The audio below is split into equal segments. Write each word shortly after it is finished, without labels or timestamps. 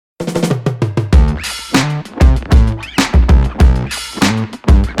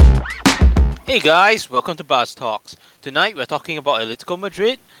Hey guys, welcome to Buzz Talks. Tonight we're talking about Atletico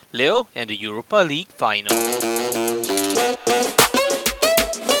Madrid, Lille, and the Europa League final.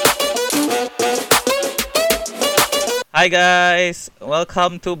 Hi guys,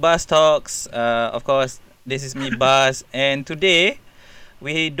 welcome to Buzz Talks. Of course, this is me Buzz, and today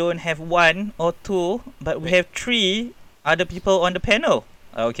we don't have one or two, but we have three other people on the panel.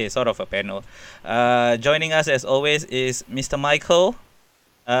 Okay, sort of a panel. Joining us as always is Mr. Michael,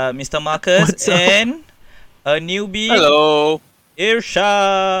 Mr. Marcus, What's up? and a newbie, Hello.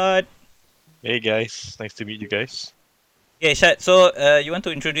 Irshad. Hey guys, nice to meet you guys. Okay, Irshad. So, you want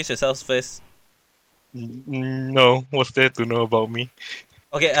to introduce yourselves first? No, what's there to know about me?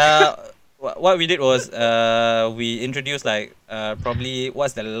 Okay, what we did was we introduced probably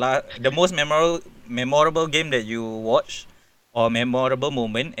what's the most memorable game that you watched or memorable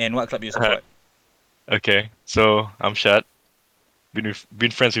moment and what club you support. Okay, so I'm Shad.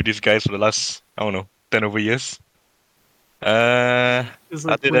 Been friends with these guys for the last 10 over years. It's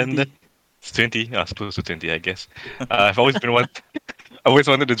like Other than that, 20. it's 20. It's close to 20, I guess. I've always been I always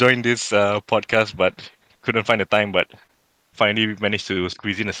wanted to join this podcast, but couldn't find the time. But finally managed to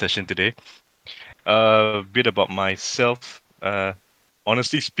squeeze in a session today. A bit about myself.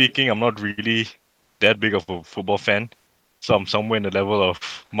 Honestly speaking, I'm not really that big of a football fan, so I'm somewhere in the level of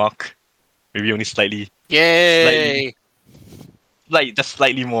Mark, maybe only Yay! just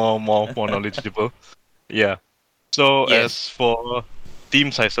slightly more knowledgeable. Yeah. So Yes. as for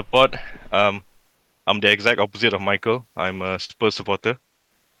teams I support, I'm the exact opposite of Michael. I'm a Spurs supporter.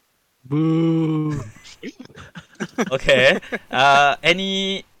 Boo. Okay.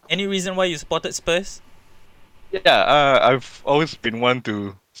 Any reason why you supported Spurs? Yeah, I've always been one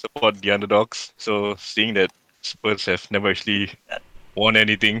to support the underdogs. So seeing that Spurs have never actually won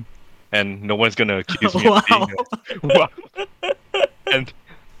anything, and no one's gonna accuse me of being Wow. and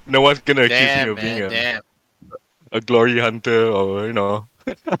no one's gonna accuse me Damn, of being man, damn. a glory hunter or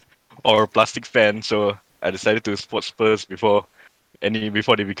or a plastic fan. So I decided to support Spurs before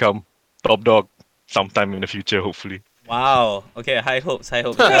they become top dog sometime in the future, hopefully. Wow. Okay, high hopes, high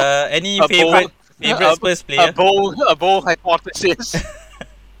hopes. Any A favorite bold- Spurs A player? bold hypothesis.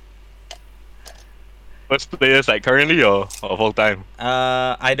 First players like currently or of all time?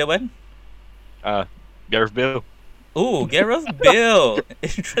 Either one. Gareth Bale. Ooh, Gareth Bale.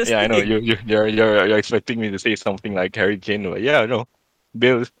 Interesting. Yeah, I know you're expecting me to say something like Harry Kane, but yeah, no.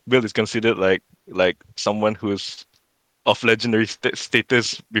 Bale is considered like someone who's of legendary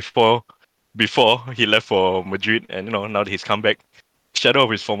status before he left for Madrid, and now that he's come back, shadow of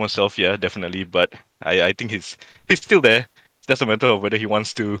his former self, yeah, definitely. But I think he's still there. It's just a matter of whether he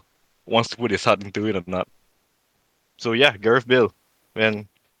wants to put his heart into it or not. So yeah, Gareth Bale. Then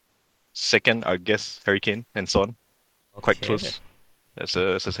second, I guess Harry Kane and Son, quite Okay. close. That's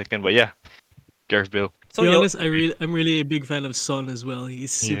a second, but yeah, Gareth Bale. So To be your honest, I'm really a big fan of Son as well.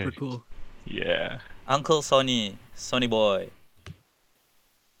 He's super Yeah. cool. Yeah. Uncle Sonny boy.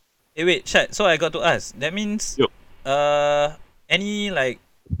 Wait, Shad, so I got to ask. That means Yup. any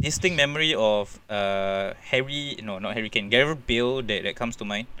distinct memory of not Harry Kane, Gareth Bale that comes to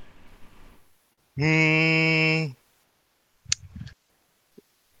mind?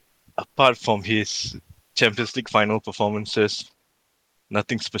 Apart from his Champions League final performances,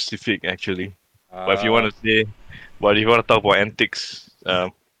 nothing specific actually. But if you want to talk about antics,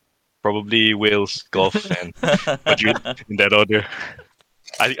 probably Wales, golf, and Madrid in that order.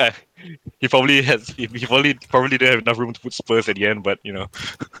 I he probably didn't have enough room to put Spurs at the end, but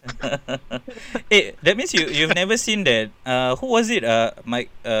Hey, that means you've never seen that. Who was it? Mike.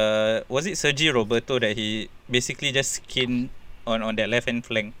 Was it Sergio Roberto that he basically just skinned on that left hand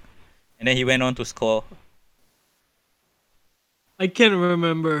flank, and then he went on to score. I can't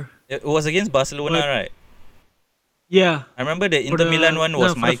remember. It was against Barcelona, What? right? Yeah, I remember the Inter the- Milan one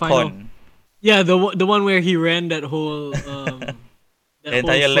was for the final. Maicon. yeah, the one where he ran that whole The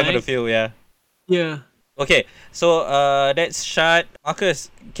entire whole length of the flank. field, yeah. Yeah. Okay, so that's Shad. Marcus,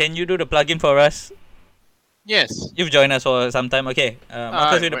 can you do the plugin for us? Yes. You've joined us for some time. Okay,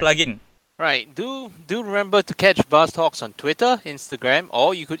 Marcus, do the right. plugin. Right. Do remember to catch Buzz Talks on Twitter, Instagram,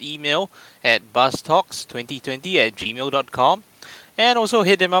 or you could email at buzztalks2020@gmail.com. And also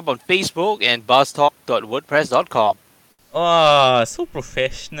hit them up on Facebook and buzztalk.wordpress.com. Oh, so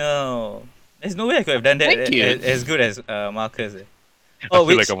professional. There's no way I could have done that Thank you. as good as Marcus. I feel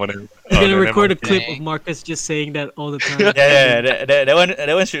which, like I'm gonna. He's gonna record a never clip Dang. of Marcus just saying that all the time.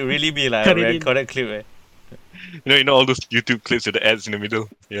 that one should really be like Cut a it in. recorded clip. Eh? mind. All those YouTube clips with the ads in the middle.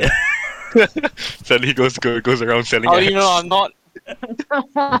 Yeah. Suddenly he goes around selling How do ads. you know I'm not?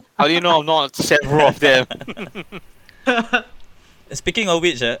 How do you know I'm not several of them? Speaking of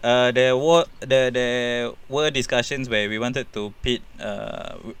which, there were discussions where we wanted to pit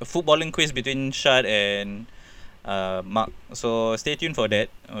footballing quiz between Shad and Mark. So stay tuned for that.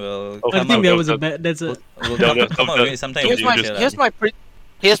 We'll Oh, I come think up. that was a bad. That's a. We'll Yeah, come up with it sometime in Here's the my future. here's my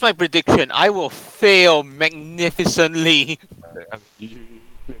here's my prediction. I will fail magnificently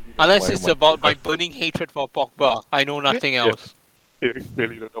unless it's about my burning hatred for Pogba. I know nothing Yeah. else. You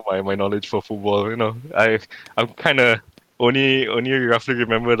really don't know my knowledge for football. You know, I'm kind of only roughly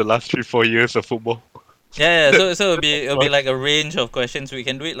remember the last 3-4 years of football. Yeah. So it'll be like a range of questions. We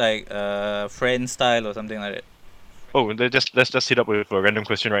can do it like friend style or something like that. Oh, let's just hit up with a random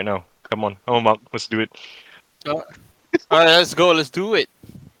question right now. Come on, Mark, let's do it. All right, let's go. Let's do it.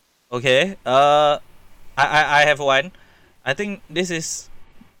 Okay. I have one. I think this is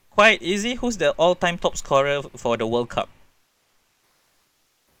quite easy. Who's the all-time top scorer for the World Cup?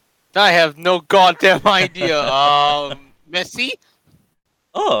 I have no goddamn idea. Messi.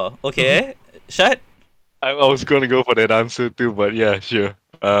 Oh, okay. Shad? I was gonna go for that answer too, but yeah, sure.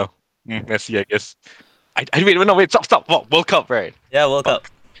 Messi, I guess. Wait, stop. World Cup, right? Yeah, World Cup.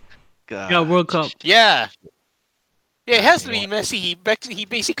 Yeah, World Cup. Yeah. Yeah, it has to be Messi. He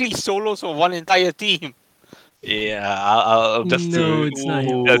basically solos for one entire team. Yeah, I'll just No, do. it's not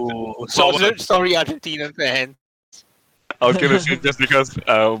him. Sorry, Argentina fan. I was gonna say just because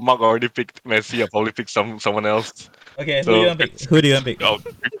Mark already picked Messi, I'll probably pick someone else. Okay, who So- do you want to pick? Who do you want to pick? I'll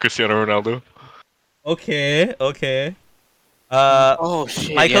pick Cristiano Ronaldo. Okay. Oh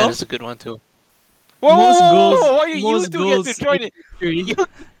shit! Michael? Yeah, that's a good one too. Whoa, Most whoa, whoa, goals- whoa, why do you most two get to goals join it? It's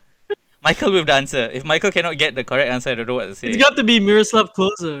Michael with the answer. If Michael cannot get the correct answer, I don't know what to say. got to be Miroslav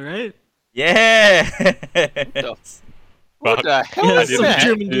Klose, right? Yeah. What the hell Yeah, is some that?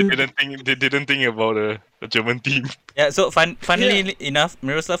 German They dude. didn't think about the German team. Yeah. So funnily enough,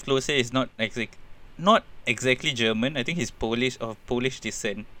 Miroslav Klose is not exactly German. I think he's Polish of Polish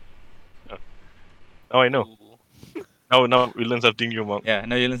descent. Oh, I know. Now we learn something new, Mark. Yeah.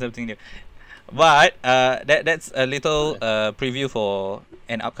 Now you learn something new. But that's a little preview for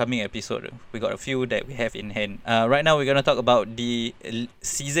an upcoming episode. We got a few that we have in hand. Right now we're gonna talk about the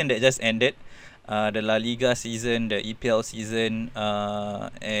season that just ended. The La Liga season, the EPL season,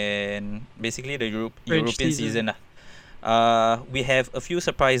 and basically the French European season. We have a few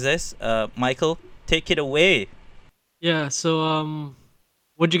surprises. Michael, take it away. Yeah. So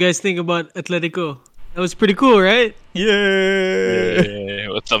what do you guys think about Atletico? That was pretty cool, right? Yeah. Yeah,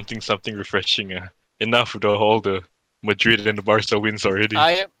 it was something refreshing. Enough with all the Madrid and the Barca wins already.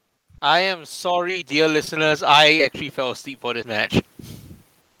 I am sorry, dear listeners. I actually fell asleep for this match.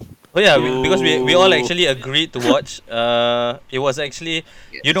 Oh yeah, because we all actually agreed to watch. It was actually,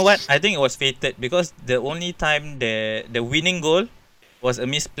 you know what? I think it was fated because the only time the winning goal was a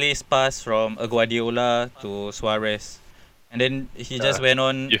misplaced pass from a Guardiola to Suarez, and then he just went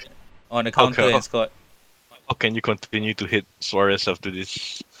on yeah. on a counter Okay. and scored. How can you continue to hit Suarez after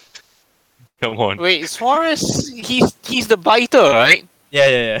this? Come on. Wait, Suarez? He's the biter, right?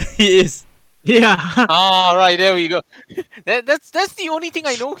 Yeah. He is. Yeah. Ah, right, there we go. That's the only thing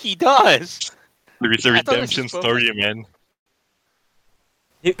I know he does. It's a I thought it was redemption just story, man.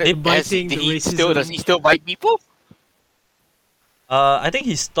 He- biting, the does he racism. still bite people? I think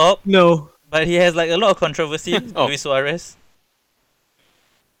he stopped, No. but he has like a lot of controversy Oh. with Suarez.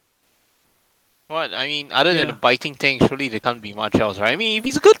 What? I mean, other than Yeah. the biting thing, surely there can't be much else, right? I mean, if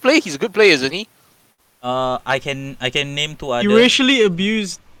he's a good player, he's a good player, isn't he? I can name two He others. racially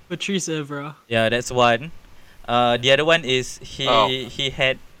abused Patrice Evra. Yeah, that's one. The other one is Oh. he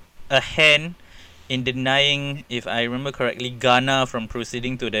had a hand in denying, if I remember correctly, Ghana from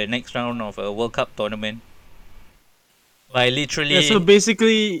proceeding to the next round of a World Cup tournament by literally Yeah. So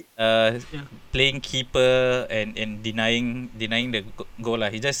basically, uh yeah. playing keeper and denying the goal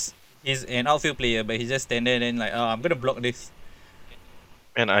lah. He's an outfield player, but he just stand there and then like, oh, I'm gonna block this.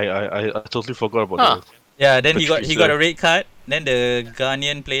 And I totally forgot about Huh. that. Yeah, then he got Patrice, a red card. Then the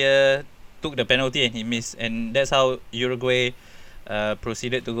Ghanaian player took the penalty and he missed, and that's how Uruguay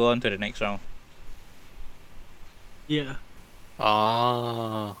proceeded to go on to the next round. Yeah.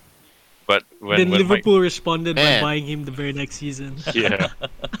 Ah. But when Then when Liverpool responded by Man. buying him the very next season. yeah,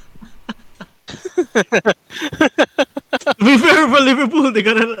 To be fair for Liverpool, they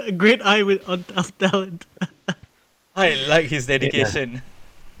got a great eye of talent. I like his dedication.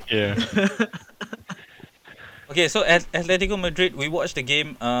 yeah. Okay, so at Atletico Madrid, we watched the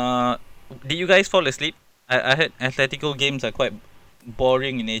game. Did you guys fall asleep? I heard Atletico games are quite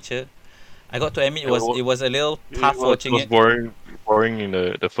boring in nature. I got to admit it was a little tough watching was it. boring in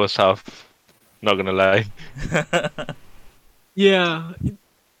the first half. Not gonna lie. Yeah.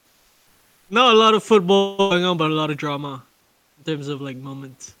 Not a lot of football going on, but a lot of drama. in terms of like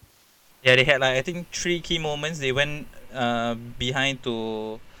moments. Yeah, they had like I think 3 key moments. They went behind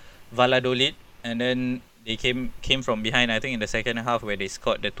to Valladolid, and then they came from behind. I think in the second half where they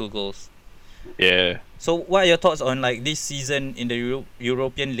scored the 2 goals. Yeah. So, what are your thoughts on like this season in the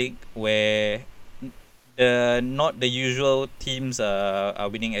European League, where the not the usual teams are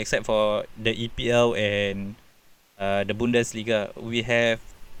winning except for the EPL and the Bundesliga? We have,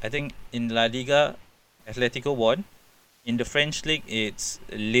 I think, in La Liga, Atletico won. In the French league, it's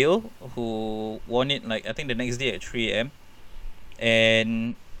Lille who won it like I think the next day at 3 a.m.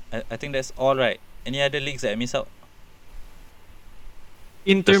 And I think that's all right. Any other leagues that I miss out?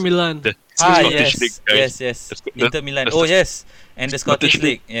 Inter That's- Milan. The Yes, Scottish League, guys. yes. The- Inter Milan. that's Oh the yes, and the Scottish Scottish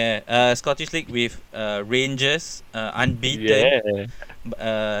League. Yeah, Scottish League with Rangers, unbeaten,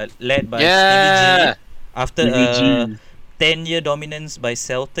 Yeah. led by Yeah. Stevie G after a PVG. 10-year dominance by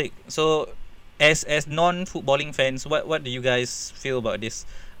Celtic. So, as non-footballing fans, what do you guys feel about this?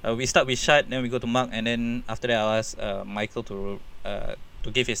 We start with Shad, then we go to Mark, and then after that I'll ask Michael to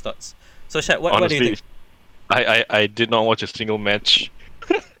give his thoughts. So Shad, what do you Honestly, think? I did not watch a single match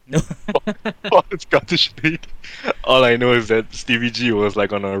No. of the Scottish League. All I know is that Stevie G was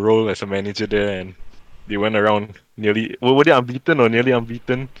like on a roll as a manager there, and they went around nearly. Were they unbeaten or nearly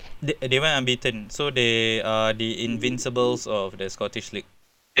unbeaten? They went unbeaten, so they are the invincibles of the Scottish League.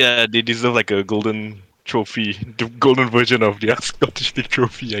 Yeah, they deserve like a golden trophy, the golden version of the Scottish League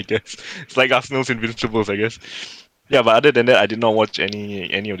trophy, I guess. It's like Arsenal's Invincibles, I guess. Yeah, but other than that, I did not watch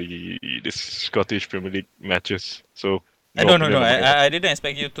any of the Scottish Premier League matches. So No, opinion on that. I didn't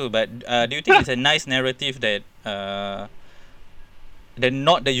expect you to, but do you think it's a nice narrative that they're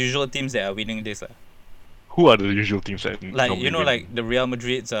not the usual teams that are winning this? Who are the usual teams that Like normally you know, win? like the Real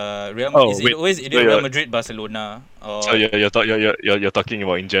Madrid's Oh, is it wait, always so either you're- Real Madrid, Barcelona, or So you're talking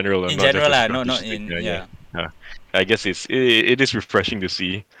about in general, in not just general the lah, Scottish not League. in yeah. I guess it is refreshing to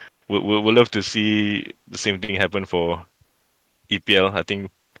see. We'll love to see the same thing happen for EPL. I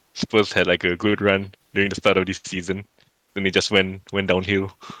think Spurs had like a good run during the start of this season, then they just went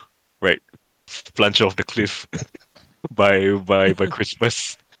downhill, right? Plunge off the cliff by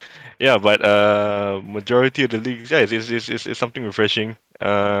Christmas. Yeah, but majority of the leagues, yeah, it's something refreshing.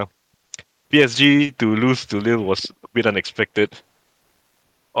 PSG to lose to Lille was a bit unexpected.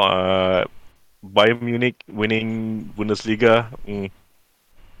 Bayern Munich winning Bundesliga.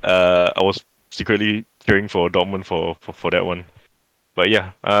 I was secretly cheering for Dortmund for that one. But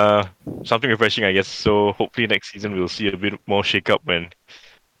yeah, something refreshing, I guess. So hopefully next season we'll see a bit more shake up when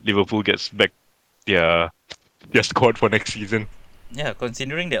Liverpool gets back their squad for next season. Yeah,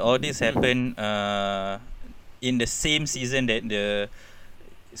 considering that all this happened in the same season that the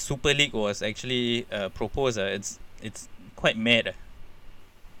Super League was actually proposed, it's quite mad.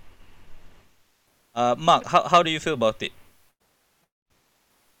 Mark, how do you feel about it?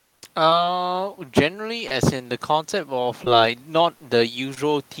 Generally, as in the concept of like not the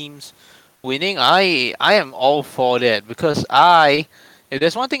usual teams winning, I am all for that because if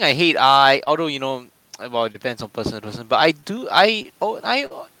there's one thing I hate, although well, it depends on person to person, but I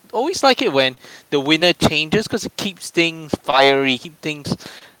always like it when the winner changes because it keeps things fiery, keep things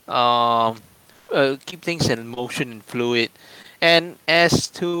in motion and fluid. And as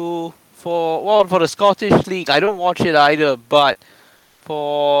to for the Scottish League, I don't watch it either, but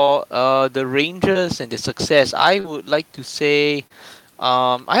for the Rangers and their success, I would like to say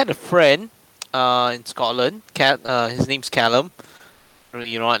I had a friend in Scotland. His name's Callum.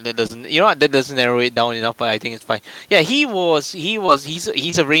 That doesn't narrow it down enough, but I think it's fine. Yeah, he's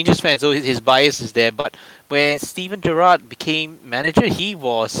a Rangers fan, so his bias is there. But when Steven Gerrard became manager, he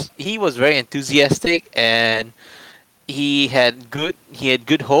was very enthusiastic and he had good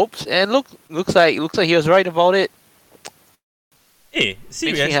hopes, and looks like he was right about it. Hey,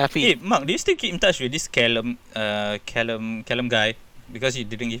 serious? me happy. Hey, Mark, do you still keep in touch with this Callum guy? Because he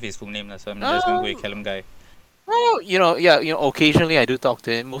didn't give his full name, so I'm just gonna go with Callum guy. Well, occasionally I do talk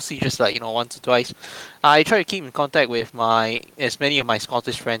to him, mostly just like, once or twice. I try to keep in contact with as many of my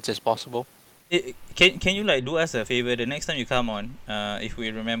Scottish friends as possible. Can you like do us a favor? The next time you come on, if we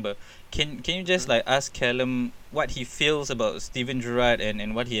remember, can you just like ask Callum what he feels about Steven Gerrard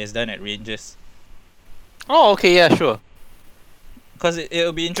and what he has done at Rangers? Oh, okay, yeah, sure. Because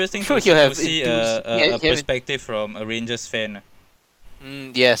it'll be interesting Sure, to he'll have see enthused- yeah, a he'll have- perspective from a Rangers fan.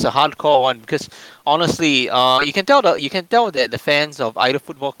 Yes, a hardcore one because honestly, you can tell that the fans of either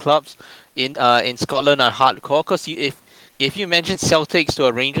football clubs in Scotland are hardcore because if you mention Celtics to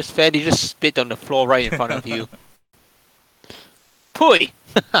a Rangers fan, they just spit on the floor right in front of you. Pui.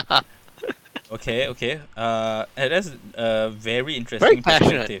 Okay. That's a very interesting Very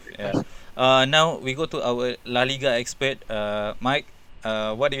passionate. perspective. Yeah. Now we go to our La Liga expert, Mike.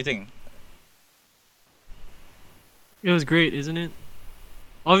 What do you think? It was great, isn't it?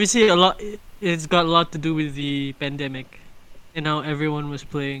 Obviously, it's got a lot to do with the pandemic, and how everyone was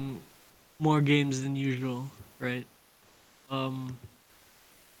playing more games than usual, right? Um,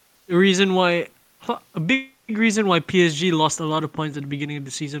 the reason why a big reason why PSG lost a lot of points at the beginning of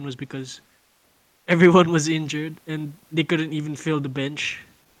the season was because everyone was injured and they couldn't even fill the bench.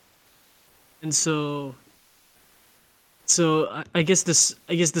 And I guess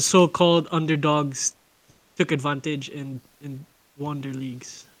the so-called underdogs took advantage and won their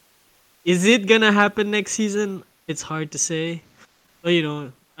leagues. Is it gonna happen next season? It's hard to say, but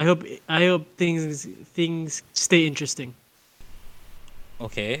I hope things stay interesting.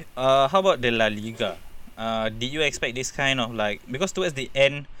 Okay. How about the La Liga? Did you expect this kind of like, because towards the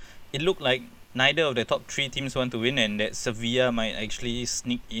end, it looked like neither of the top three teams want to win, and that Sevilla might actually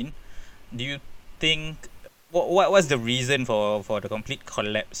sneak in. Do you think what was the reason for the complete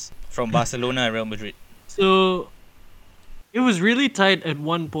collapse from Barcelona and Real Madrid? So it was really tight at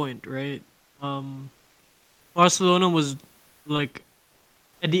one point, right? Um, Barcelona was like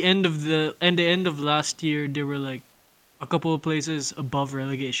at the end of last year, they were like a couple of places above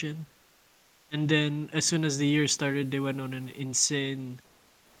relegation, and then as soon as the year started, they went on an insane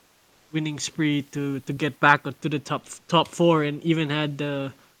winning spree to get back to the top four, and even had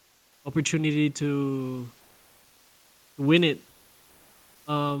the opportunity to win it.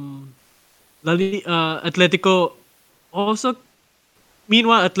 Um, Atletico also.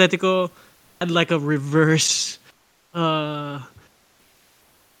 Meanwhile, Atletico had like a reverse uh,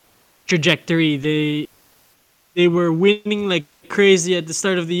 trajectory. They were winning like crazy at the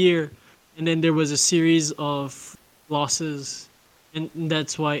start of the year, and then there was a series of losses, and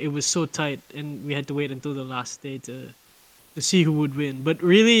that's why it was so tight, and we had to wait until the last day to see who would win. But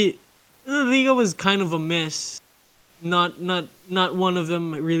really, the Liga was kind of a mess. Not one of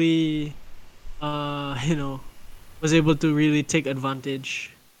them really, was able to really take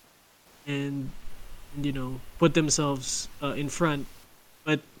advantage and put themselves in front.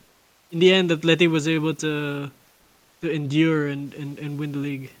 But in the end, Atleti was able to endure and win the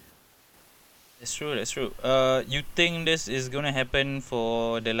league. That's true. That's true. You think this is gonna happen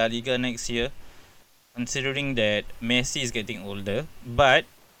for the La Liga next year, considering that Messi is getting older, but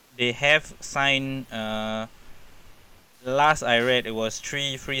they have signed. Last I read, it was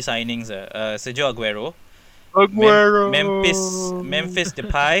three free signings. Sergio Aguero, Memphis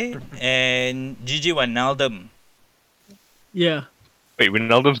Depay, and Gigi Wijnaldum. Yeah, Wait,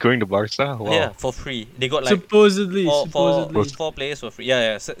 Wijnaldum's going to Barca? Wow. Yeah, for free. They got like supposedly, four, four, supposedly. four players for free.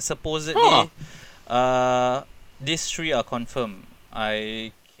 Yeah, yeah. Supposedly, these three are confirmed.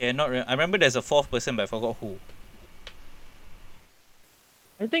 I cannot. I remember there's a fourth person, but I forgot who.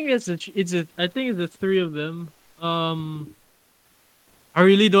 I think I think it's the three of them. I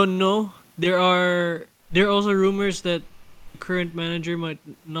really don't know. There are also rumors that the current manager might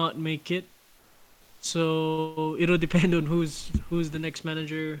not make it. So it'll depend on who's the next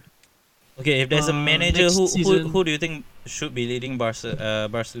manager. Okay, if there's a manager, next who season. who do you think should be leading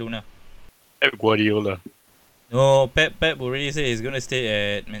Barcelona? Pep Guardiola. No, Pep already said he's gonna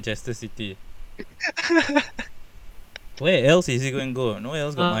stay at Manchester City. Where else is he going to go? No one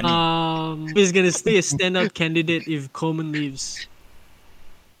else got money. He's gonna stay a standout candidate if Coleman leaves.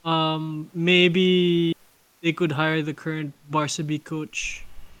 Maybe they could hire the current Barca B coach,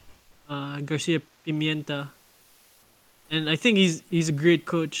 Garcia Pimienta, and I think he's a great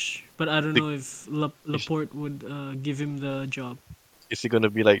coach. But I don't know if Laporte would give him the job. Is he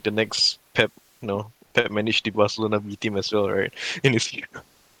gonna be like the next Pep? No, Pep managed the Barcelona B team as well, right? In his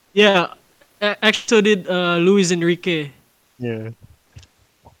Yeah, actually did Luis Enrique. yeah.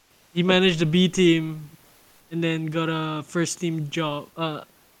 He managed the B team, and then got a first team job,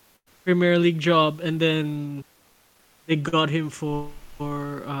 Premier League job, and then they got him for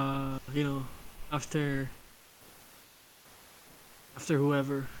after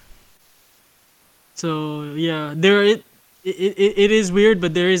whoever. So yeah, it is weird,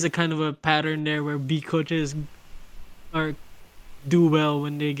 but there is a kind of a pattern there where B coaches are do well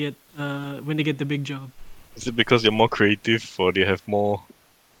when they get the big job. Is it because they're more creative, or they have more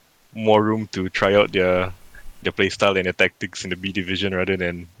room to try out their play style and their tactics in the B division rather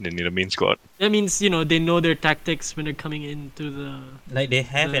than in the main squad? That means they know their tactics when they're coming into the Like they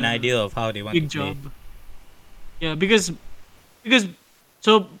have an the idea of how they want big to play. job. Yeah, because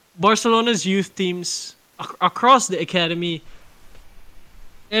so Barcelona's youth teams across the academy,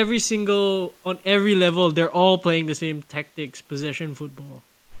 on every level, they're all playing the same tactics, possession football,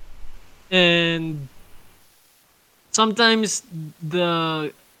 and sometimes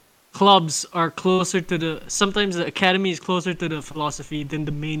the clubs are closer to sometimes the academy is closer to the philosophy than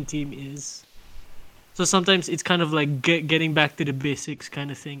the main team is. So sometimes it's kind of like getting back to the basics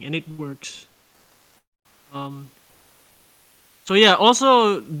kind of thing, and it works. So yeah,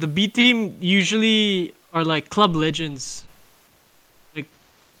 also the B team usually are like club legends. Like,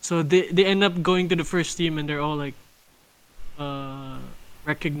 so they end up going to the first team, and they're all like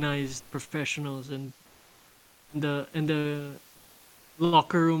recognized professionals, and the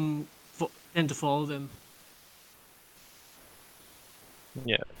locker room tend to follow them.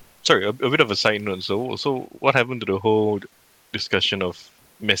 Yeah. Sorry, a bit of a side note. So what happened to the whole discussion of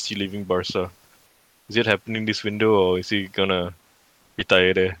Messi leaving Barca? Is it happening this window, or is he gonna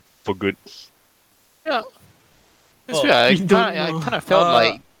retire there for good? Yeah. It's Oh, weird. I we don't kind know. of felt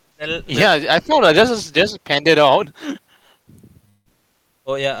like I felt like just panned it out.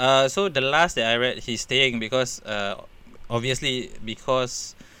 Oh yeah. So the last that I read, he's staying because obviously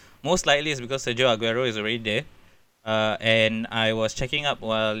because most likely it's because Sergio Aguero is already there. And I was checking up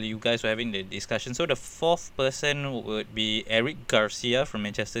while you guys were having the discussion. So the fourth person would be Eric Garcia from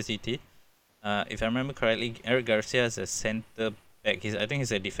Manchester City. If I remember correctly, Eric Garcia is a centre back. I think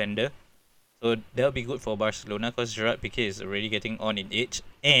he's a defender. So that'll be good for Barcelona because Gerard Piqué is already getting on in age.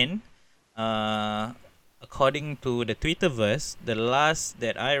 And according to the Twitterverse, the last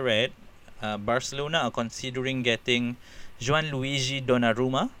that I read, Barcelona are considering getting Gianluigi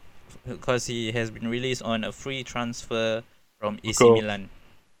Donnarumma because he has been released on a free transfer from AC Cool. Milan.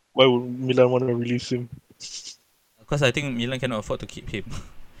 Why would Milan want to release him? Because I think Milan cannot afford to keep him.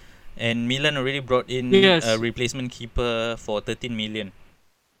 And Milan already brought in Yes. a replacement keeper for 13 million.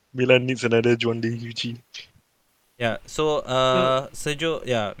 Milan needs another Juan de Yuji. Yeah, so Sergio,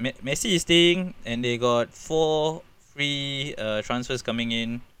 Messi is staying, and they got 4 free transfers coming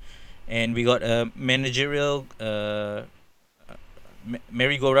in, and we got a managerial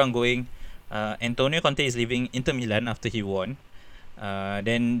merry-go-round going. Antonio Conte is leaving Inter Milan after he won.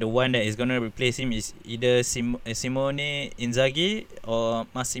 Then the one that is gonna replace him is either Simone Inzaghi or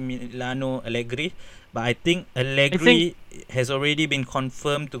Massimiliano Allegri. But I think Allegri has already been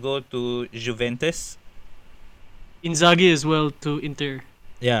confirmed to go to Juventus. Inzaghi as well to Inter.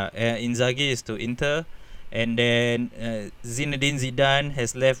 Yeah, Inzaghi is to Inter, and then Zinedine Zidane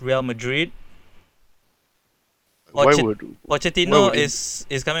has left Real Madrid. Why would Pochettino why would is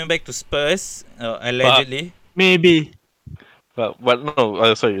coming back to Spurs allegedly. Maybe. but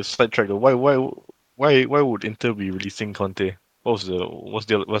no, sorry, sidetrack. Why would Inter be releasing Conte? What's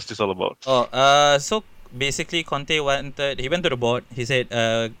this all about? So basically Conte went to the board. He said,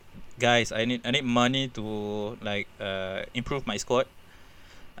 guys, I need money to like improve my squad.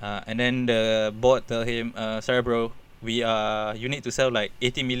 And then the board tell him, sorry bro, you need to sell like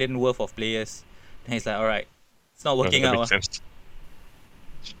 80 million worth of players. And he's like, alright, it's not working That out. makes sense.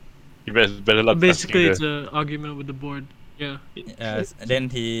 You better luck. Basically, asking it's an argument with the board. Yeah. Then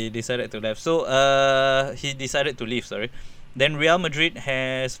he decided to leave. So he decided to leave. Sorry. Then Real Madrid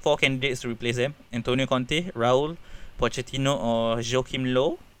has 4 candidates to replace them: Antonio Conte, Raul, Pochettino, or Joachim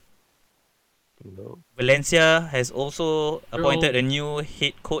Low. No. Valencia has also appointed a new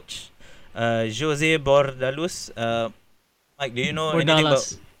head coach, Jose Bordalus. Mike, do you know anything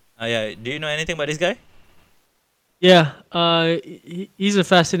about? Bordalas. Do you know anything about this guy? Yeah. He's a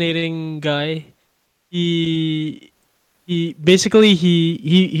fascinating guy. He basically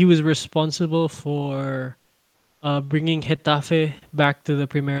he was responsible for bringing Getafe back to the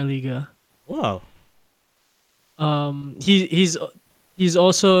Premier Liga. Wow. He's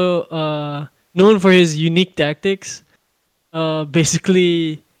also known for his unique tactics.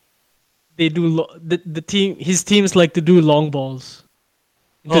 Basically, they do his teams like to do long balls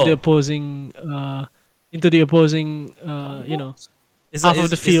into the opposing It's half of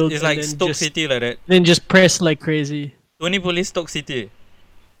the field. It's and like then Stoke just, City like that. Then just press like crazy. Tony Police Stoke City.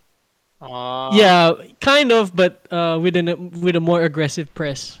 Yeah, kind of, but with a more aggressive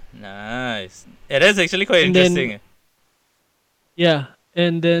press. Nice. Yeah, that's actually quite And then- interesting. Yeah,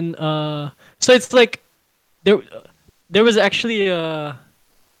 and then so it's like there was actually there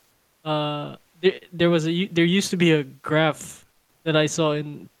used to be a graph that I saw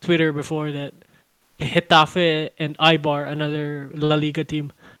in Twitter before that Getafe and Eibar, another La Liga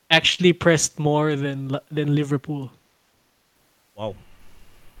team, actually pressed more than Liverpool. Wow.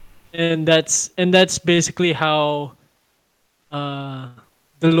 And that's basically how the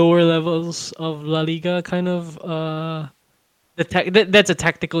lower levels of La Liga kind of that's a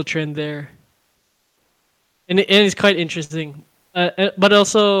tactical trend there, and it's quite interesting. But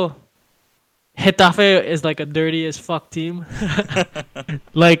also, Getafe is like a dirty as fuck team.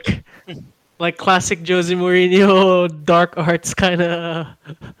 like like classic Jose Mourinho dark arts kind of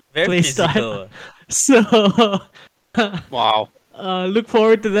Very play physical. style. So Wow. look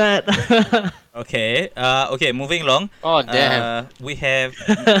forward to that. Okay. Okay. Moving along. Oh damn. We have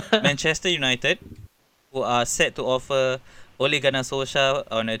Manchester United, who are set to offer Ole Gunnar Solskjaer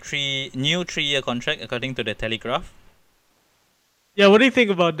on a new 3-year contract, according to the Telegraph. Yeah, what do you think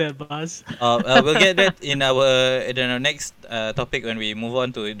about that, Baz? We'll get that in our next topic when we move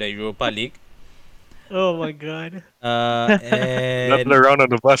on to the Europa League. Oh my god. And Another round on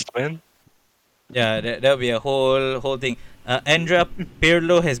the bus, man. yeah, that'll be a whole thing. Andrea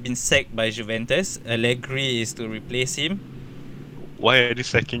Pirlo has been sacked by Juventus. Allegri is to replace him. Why are they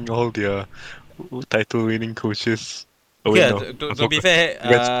sacking all their title-winning coaches? Oh, wait, Yeah, no. to be fair,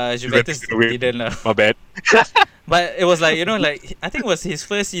 Juventus didn't win. didn't lah. My bad. But it was like, like I think it was his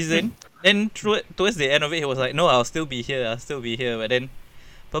first season. Then towards the end of it, he was like, "No, I'll still be here. I'll still be here." But then,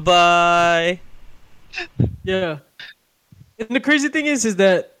 bye bye. Yeah. And the crazy thing is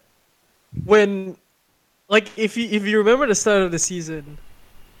that when, like, if you remember the start of the season,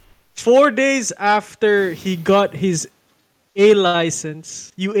 4 days after he got his A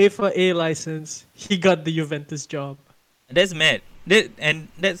license, UEFA A license, he got the Juventus job. That's mad. That's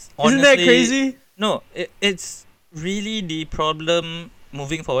honestly. Isn't that crazy? No, it's really the problem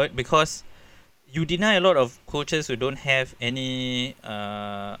moving forward, because you deny a lot of coaches who don't have any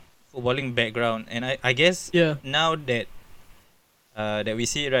footballing background, and I guess Yeah. now that that we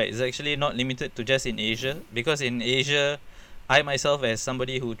see it, right, it's actually not limited to just in Asia, because in Asia, I myself, as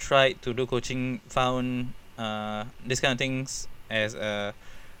somebody who tried to do coaching, found this kind of things as a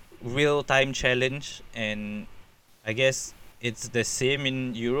real time challenge, and I guess it's the same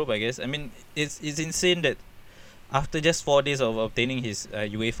in Europe. I guess, I mean, it's insane that after just 4 days of obtaining his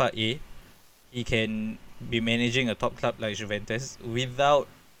UEFA A, he can be managing a top club like Juventus without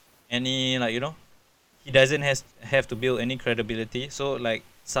any, like, he doesn't have to build any credibility. So like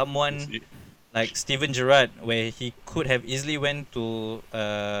someone like Steven Gerrard, where he could have easily went to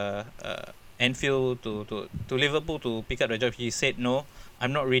Anfield to Liverpool to pick up the job, he said no,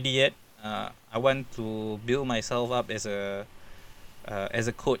 I'm not ready yet. I want to build myself up as a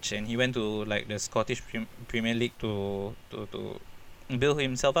coach, and he went to like the Scottish Premier League to build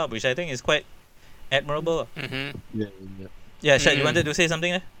himself up, which I think is quite admirable. Mm-hmm. Yeah. Shad, you wanted to say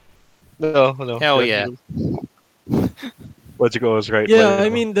something? No. Hell yeah. Portugal was right. Yeah, but, I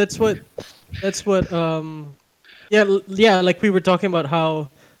mean that's what yeah, like we were talking about how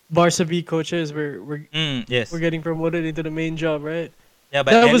Barca B coaches were Yes. getting promoted into the main job, right? Yeah,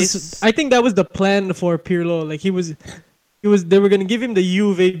 but That at was least I think that was the plan for Pirlo. Like he was they were gonna give him the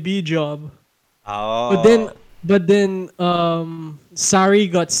Juve B job. oh. But then Sarri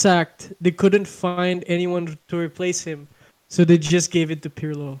got sacked. They couldn't find anyone to replace him. So they just gave it to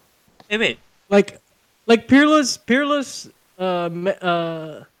Pirlo. Hey, wait. Like Pirlo's Pirlo's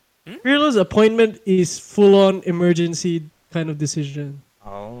appointment is full on emergency kind of decision.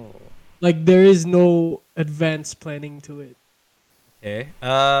 Oh. Like there is no advanced planning to it. Okay.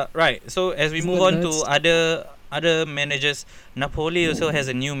 Right. So as we Isn't move that on to nuts? other managers, Napoli also has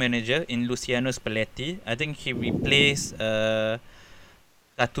a new manager in Luciano Spalletti. I think he replaced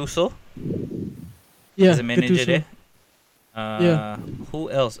Gattuso Yeah, as a manager Gattuso. there. Yeah. Who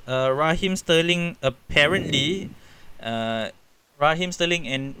else? Raheem Sterling apparently. Raheem Sterling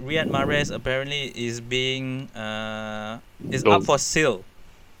and Riyad Mahrez apparently is being is up Sold. for sale,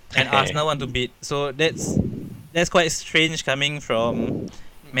 and Arsenal want to bid. So that's quite strange coming from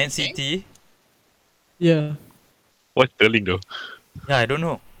Man City. Yeah. What's Sterling though? Yeah, I don't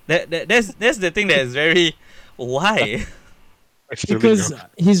know. That's the thing that is very why. What's Sterling, Because though?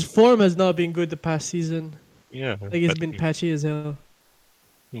 his form has not been good the past season. Yeah. Like it's but- been patchy as hell.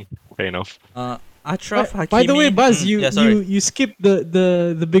 Fair enough. Ashraf Hakimi. By the way, Buzz, you sorry. you skipped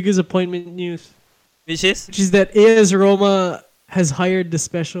the biggest appointment news, Which is? which is that AS Roma has hired the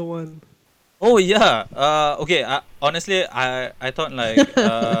special one. Oh yeah. Okay. Honestly, I thought like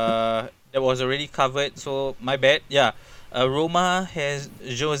that was already covered. So my bad. Yeah. Roma has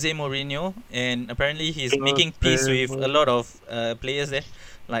Jose Mourinho, and apparently he's making peace with a lot of players there,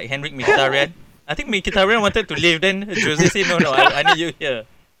 like Henrik Mkhitaryan. I think Mkhitaryan wanted to leave, then Jose said, no, I need you here.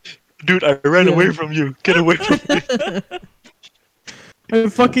 Dude, I ran Yeah. away from you. Get away from me. I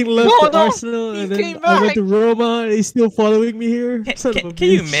fucking left No, Arsenal he and then came I went back. to Roma. And he's still following me here. Son of a Can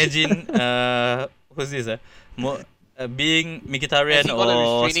you bitch. imagine who's this? Being Has Mkhitaryan he got a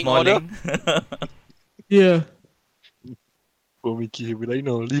or restraining order? Smalling? Yeah. Oh, Mickey, he'll be like,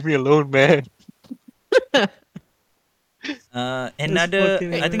 no, leave me alone, man. Another,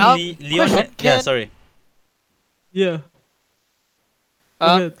 fucking I think Um, Leon. question, Yeah, can- sorry. Yeah.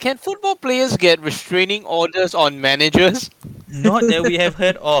 ahead. Can football players get restraining orders on managers? Not that we have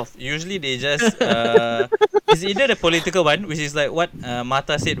heard of. Usually they just it's either the political one, which is like what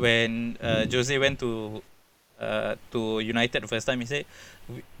Mata said when Jose went to United the first time. He said,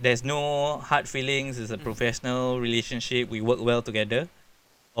 "There's no hard feelings. It's a professional relationship. We work well together."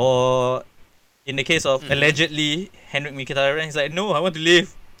 Or in the case of allegedly Henrik Mkhitaryan, he's like, "No, I want to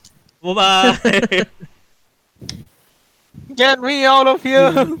leave. Bye bye." Get me out of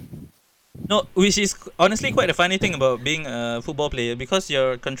here! No, which is honestly quite a funny thing about being a football player because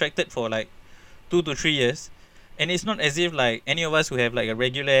you're contracted for like 2 to 3 years, and it's not as if like any of us who have like a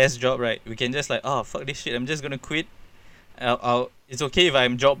regular ass job, right? We can just like, oh fuck this shit, I'm just gonna quit. It's okay if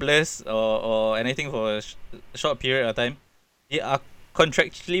I'm jobless or anything for a short period of time. They are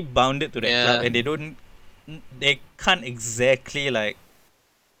contractually bounded to that club, Yeah. and they can't exactly like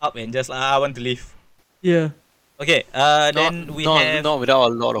up and just I want to leave. Yeah. Okay, then we not, have not without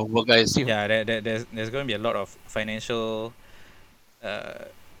a lot of work, I assume. yeah, there's going to be a lot of financial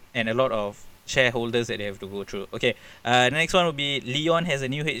and a lot of shareholders that they have to go through. Okay, the next one will be Leon has a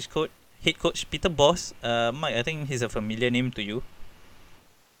new head coach Peter Bosz. Mike, I think he's a familiar name to you.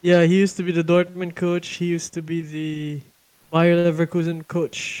 Yeah, he used to be the Dortmund coach. He used to be the Bayer Leverkusen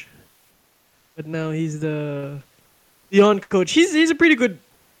coach. But now he's the Lyon coach. He's a pretty good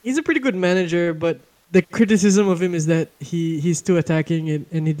manager, but the criticism of him is that he's too attacking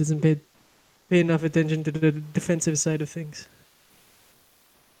and he doesn't pay enough attention to the defensive side of things.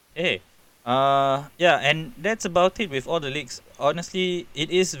 Hey, yeah, and that's about it with all the leagues. Honestly, it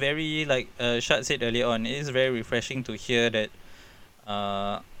is very like Shad said earlier on. It is very refreshing to hear that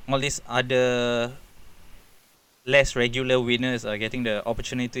all these other less regular winners are getting the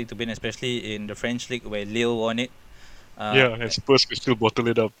opportunity to win, especially in the French league where Lille won it. Yeah, and Spurs could still bottle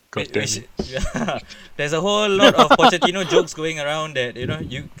it up. God damn it. Yeah, there's a whole lot of Pochettino jokes going around that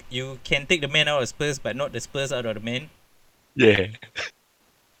you can take the man out of Spurs, but not the Spurs out of the man. Yeah.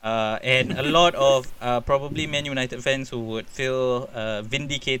 And a lot of probably Man United fans who would feel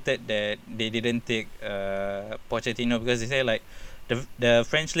vindicated that they didn't take Pochettino because they say like the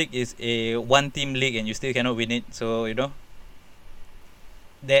French league is a one-team league and you still cannot win it. So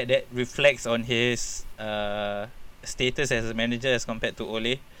that reflects on his status as a manager as compared to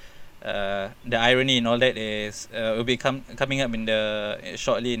Ole. The irony in all that is will be coming up in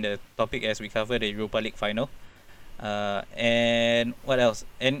shortly in the topic as we cover the Europa League final. And what else?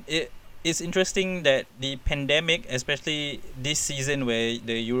 And it's interesting that the pandemic, especially this season where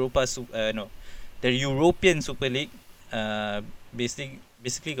the European Super League,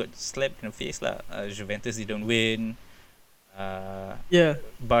 basically got slapped in the face lah. Juventus didn't win. Yeah.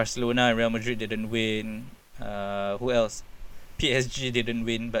 Barcelona and Real Madrid didn't win. Who else? PSG didn't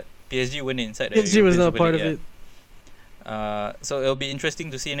win, but PSG won inside. PSG was European not Super part League, of yeah. it. So it'll be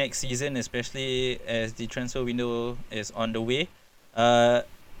interesting to see next season, especially as the transfer window is on the way.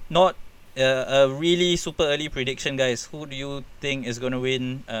 Not a really super early prediction, guys. Who do you think is going to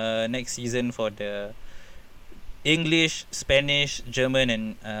win next season for the English, Spanish, German,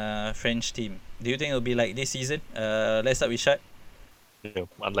 and French team? Do you think it'll be like this season? Let's start with Shad. Yeah,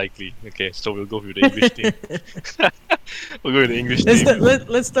 unlikely. Okay, so we'll go with the English team. We'll go with the English Let's team.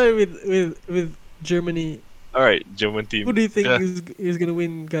 let's start with Germany. All right, German team. Who do you think Yeah. is gonna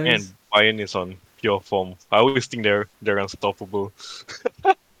win, guys? And Bayern is on pure form. I always think they're unstoppable.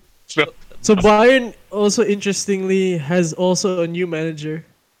 So So Bayern also interestingly has also a new manager.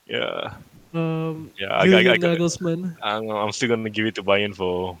 yeah, yeah. Julian Nagelsmann. I'm still gonna give it to Bayern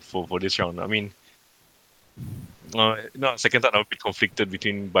for this round. I mean, no, second thought I'll be conflicted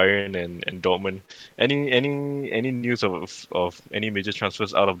between Bayern and Dortmund. Any news of any major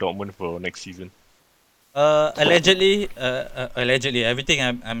transfers out of Dortmund for next season? Allegedly,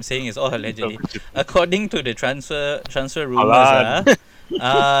 everything I'm saying is all allegedly. According to the transfer rumors,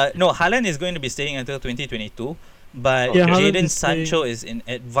 no, Haaland is going to be staying until 2022, but Yeah, Haaland Jadon is staying. Sancho is in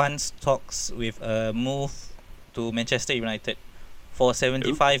advanced talks with a move to Manchester United for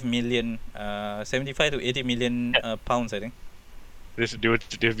 75 million, 75 to 80 million pounds, I think. They've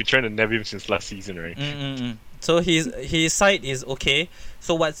been trying to nab him since last season, right? So his side is okay.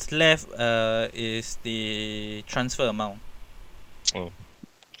 So what's left is the transfer amount.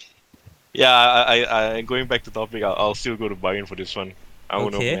 Yeah, I going back to topic. I'll still go to Bayern for this one. I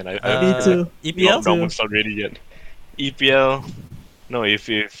don't Okay. know, man. Me too. EPL? Dortmund's not ready yet. EPL, no. If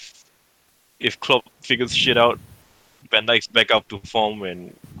Klopp figures shit out, Van Dijk's back up to form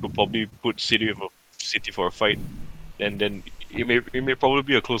and could probably put City for a fight, then it may probably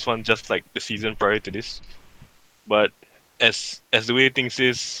be a close one, just like the season prior to this. But as the way things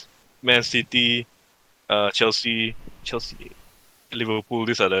is, Man City, Chelsea, Liverpool.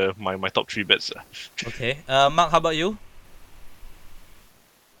 These are my top three bets. Okay. Mark, how about you?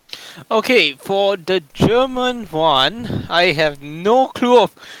 Okay, for the German one, I have no clue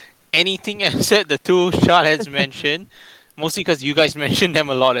of anything except the two Shad has mentioned. Mostly because you guys mentioned them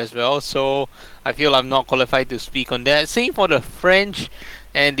a lot as well, so I feel I'm not qualified to speak on that. Same for the French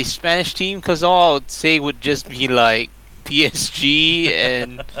and the Spanish team, because all I would say would just be like PSG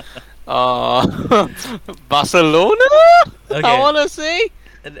and Barcelona. I Okay. wanna say.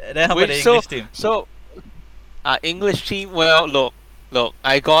 Then how about the Wait, so English team? so English team. Well, look.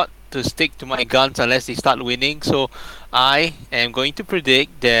 I got to stick to my guns unless they start winning. So I am going to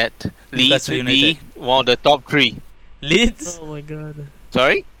predict that Leeds Newcastle will be United. one of the top three. Leeds? Oh my god.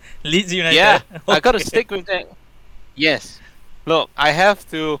 Sorry. Leeds United. Yeah, I gotta Okay. stick with that. Yes. Look, I have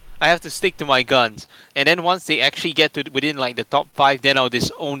to stick to my guns. And then once they actually get to within like the top five, then I'll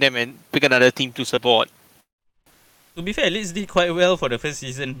disown them and pick another team to support. To be fair, Leeds did quite well for the first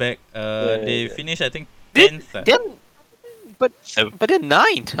season back. They finished, I think, Did 10th. then, but Seven. but they're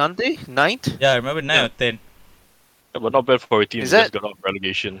ninth, aren't they? Ninth. Yeah, I remember 9 Yeah. or 10. But not bad for a team Is that just that- got out of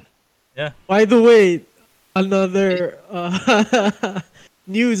relegation. By the way, another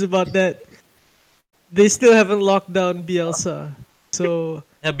news about that. They still haven't locked down Bielsa, so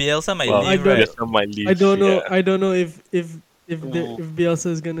Yeah, Bielsa might Well, I leave, don't- right? yes, some might leave, I don't know. yeah. I don't know if Ooh. Bielsa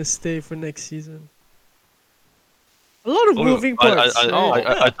is gonna stay for next season. A lot of Oh, moving parts.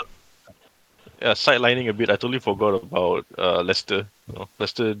 right? Yeah, sidelining a bit. I totally forgot about Leicester.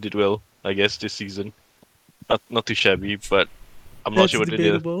 Leicester did well, I guess, this season. Not too shabby, but I'm not That's sure whether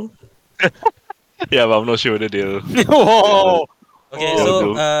they'll. debatable. Yeah, but I'm not sure whether they'll. Whoa! Okay, Oh,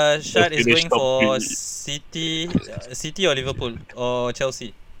 so no. Shad is Finish going top for three. City or Liverpool or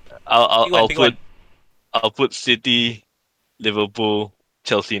Chelsea. I'll Pick one, I'll pick put one. I'll put City, Liverpool,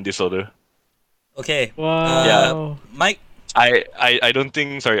 Chelsea in this order. Okay, Wow. Mike. I don't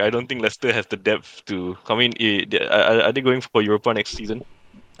think Leicester has the depth to. I mean, are they going for Europa next season?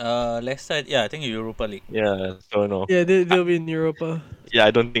 Leicester. Yeah, I think Europa League. Yeah, so no. Yeah, they'll be in Europa. Yeah,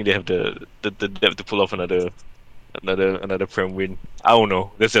 I don't think they have the depth to pull off another Prem win. I don't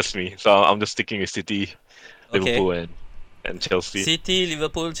know. That's just me. So I'm just sticking with City, Okay. Liverpool, and Chelsea. City,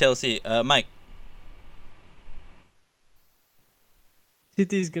 Liverpool, Chelsea. Mike.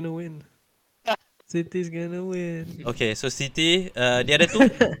 City's gonna win. City's gonna win. Okay, so City. The other two?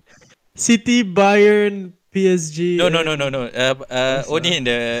 City, Bayern, PSG. No. Only in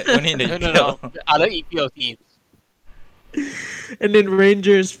the No, EPL. no. Other EPL teams. And then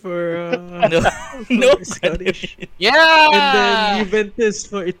Rangers for No. for Scottish. Yeah. And then Juventus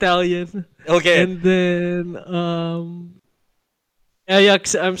for Italian. Okay. And then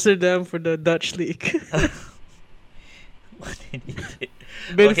Ajax Amsterdam for the Dutch league. What an idiot.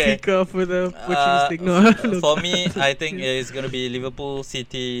 Benfica for the Portuguese league. No, no. For me, I think it's gonna be Liverpool,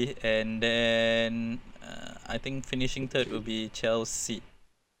 City, and then I think finishing third will be Chelsea.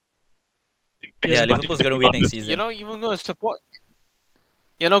 Yeah, Liverpool's gonna win next season. You're not even going to support.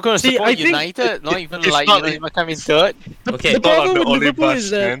 You're not going to See, support I think United. Not even it's like not you know, like- even coming third. Okay. The problem with Oli Liverpool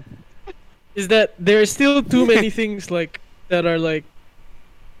Bus, is that man. there are still too many things like that are like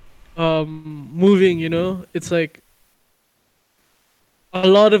moving, you know? It's like a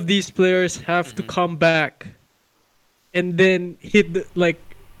lot of these players have to come back and then hit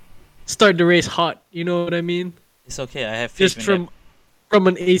start the race hot, you know what I mean? It's okay. I have faith Just in from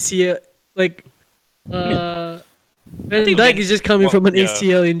an ACL like Van think Dijk Van- is just coming from an yeah.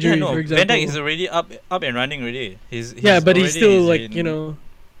 ACL that. injury, Yeah, no. for Van example. Dijk is already up and running already. He's But he's still already like, in- you know,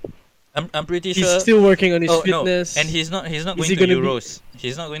 I'm pretty he's sure. still working on his Oh fitness. no, and he's not Is going he to gonna be- Euros.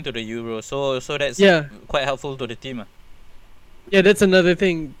 He's not going to the Euros. So that's Yeah. quite helpful to the team. Yeah, that's another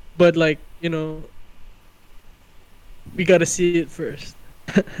thing. But like, you know, we gotta see it first.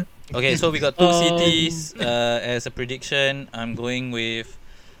 Okay, so we got two Um, cities as a prediction. I'm going with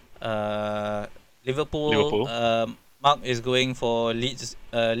Liverpool. Liverpool. Mark is going for Leeds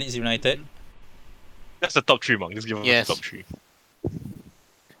United. That's the top three, Mark. Just give us Yes. the top three.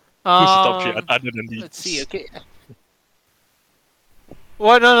 Who's the top three Um, other than Leeds? Let's see. Okay.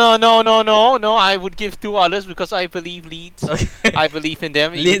 What? No. I would give two others because I believe Leeds. Okay. I believe in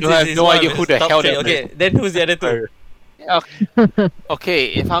them. Leeds You have is no one idea of who his the top hell three. they are. Okay, then who's the other two? Okay,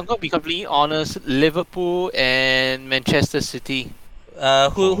 if I'm gonna be completely honest, Liverpool and Manchester City.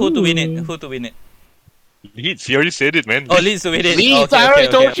 Who to win it? Ooh. Who to win it? Leeds. You already said it, man. Oh, Leeds to win it. Leeds, Okay, I already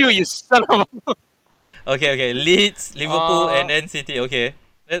okay, told okay. you, you son of a. Okay. Leeds, Liverpool, Uh, and then City. Okay,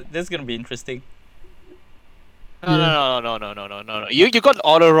 that's gonna be interesting. No. You got the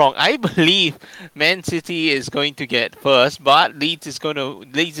order wrong. I believe Man City is going to get first, but Leeds is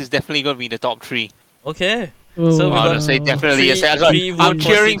definitely gonna be in the top three. Okay. So we I got would say definitely yes. three I'm votes for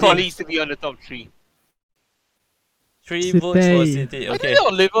cheering for City. Leeds to be on the top three. 3 votes for City. City. I Okay.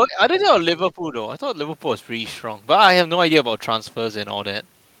 don't know Liverpool. I don't know Liverpool though. I thought Liverpool was pretty strong, but I have no idea about transfers and all that.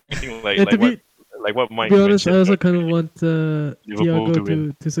 I think Yeah, to be what to Mike be honest, I mentioned. also Like, kind of want Liverpool Thiago to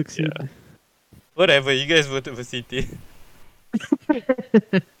win. to succeed. Whatever, you guys voted for City.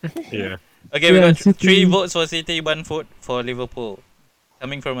 Yeah. Okay, we Yeah, got 3 City. votes for City, 1 vote for Liverpool.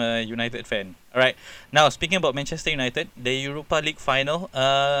 Coming from a United fan. Alright. Now, speaking about Manchester United, the Europa League final.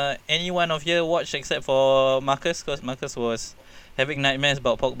 Any one of you watched except for Marcus? Because Marcus was having nightmares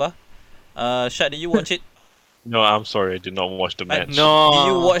about Pogba. Shad, did you watch it? No, I'm sorry, I did not watch the match. No. Did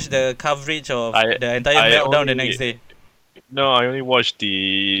you watch the coverage of I- the entire I meltdown the only- next day? No, I only watched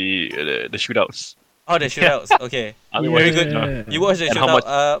the shootouts. Oh, the shootouts. Okay. I only Very watched good. it. You watched the And how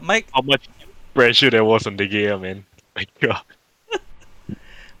shootout. Mike, How much pressure there was on De Gea, man. My God.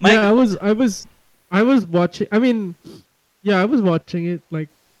 Mike. Yeah, I was watching. I mean, yeah, I was watching it like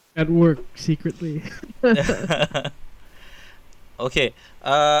at work secretly. Okay.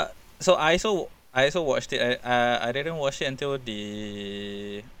 So I also watched it. I didn't watch it until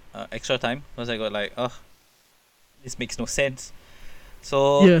the extra time because I got like, oh, this makes no sense.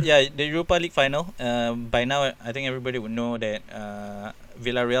 So Yeah. the Europa League final. By now I think everybody would know that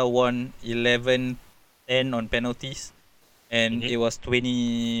Villarreal won 11-10 on penalties, and Mhm. it was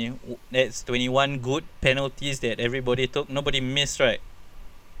 20. That's 21 good penalties that everybody took. Nobody missed, right?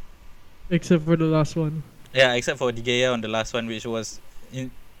 Except for the last one. Yeah, except for De Gea on the last one, which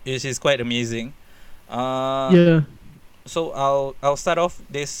is quite amazing. Yeah. So I'll start off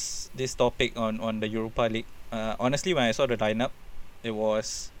this topic on the Europa League. Honestly, when I saw the lineup, it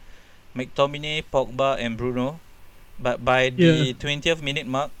was McTominay, Pogba, and Bruno. But by the 20th minute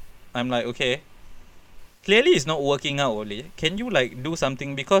mark, I'm like, okay, clearly it's not working out. Oli, can you like do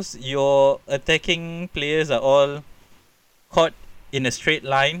something, because your attacking players are all caught in a straight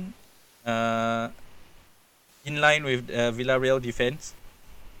line, in line with Villarreal defense.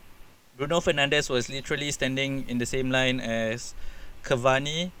 Bruno Fernandes was literally standing in the same line as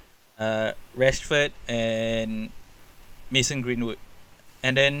Cavani, Rashford, and Mason Greenwood.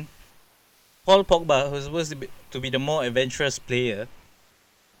 And then Paul Pogba, who's supposed to be the more adventurous player,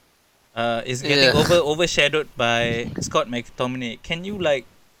 is getting Yeah. overshadowed by Scott McTominay. Can you like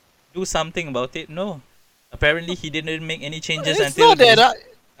do something about it? No. Apparently, he didn't make any changes It's until not that.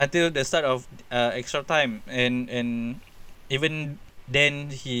 until the start of extra time, and even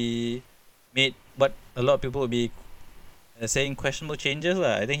then he made what a lot of people would be saying questionable changes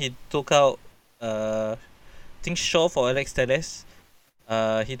lah. I think he took out I think Shaw for Alex Telles.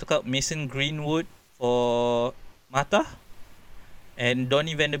 He took out Mason Greenwood for Mata, and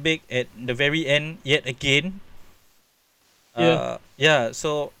Donny van de Beek at the very end yet again. Yeah,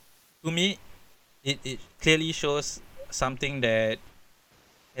 so to me it clearly shows something that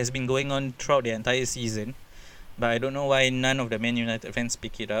has been going on throughout the entire season, but I don't know why none of the Man United fans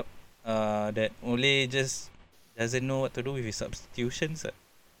pick it up. That Ole just doesn't know what to do with his substitutions.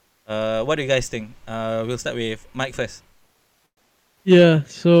 What do you guys think? We'll start with Mike first. Yeah,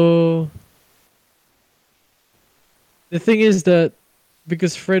 so the thing is that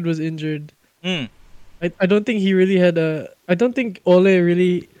because Fred was injured, Mm. I don't think he really had I don't think Ole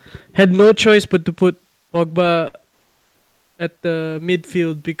really had no choice but to put Pogba at the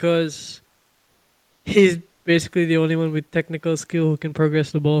midfield, because he's basically the only one with technical skill who can progress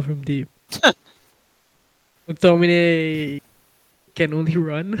the ball from deep. McTominay can only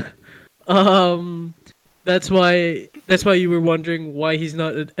run. That's why you were wondering why he's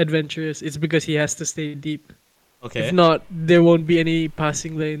not adventurous. It's because he has to stay deep. Okay. If not, there won't be any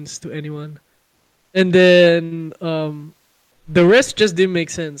passing lanes to anyone. And then the rest just didn't make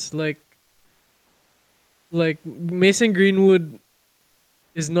sense. Like Mason Greenwood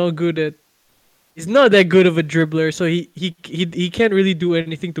is not good at. He's not that good of a dribbler, so he can't really do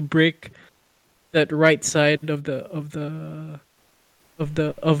anything to break that right side of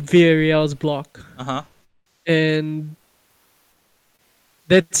Villarreal's block. Uh-huh. And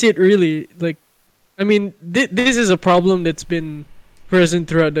that's it really. Like, I mean, this is a problem that's been present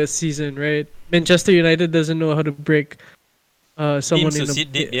throughout the season, right? Manchester United doesn't know how to break someone Teams who in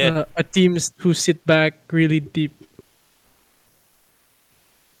sit deep, yeah. a teams who sit back really deep.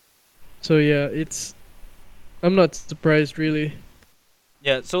 So yeah, I'm not surprised really.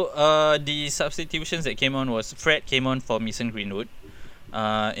 Yeah, so the substitutions that came on was Fred came on for Mason Greenwood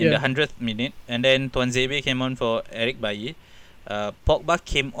in the 100th minute, and then Tuanzebe came on for Eric Bailly. Pogba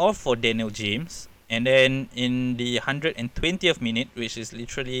came off for Daniel James, and then in the 120th minute, which is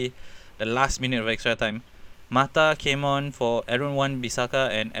literally the last minute of extra time, Mata came on for Aaron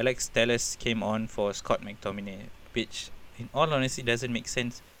Wan-Bissaka, and Alex Telles came on for Scott McTominay, which, in all honesty, doesn't make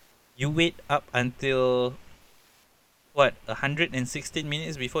sense. You wait up until 116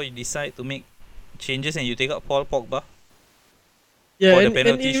 minutes before you decide to make changes, and you take out Paul Pogba Yeah, for the and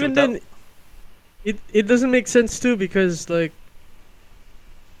penalty even shootout. then, it doesn't make sense too, because like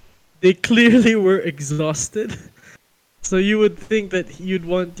they clearly were exhausted. So you would think that you'd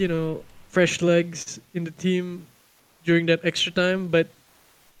want, fresh legs in the team during that extra time, but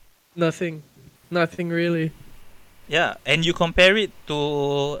nothing. Nothing really. Yeah, and you compare it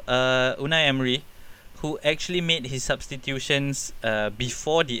to Unai Emery, who actually made his substitutions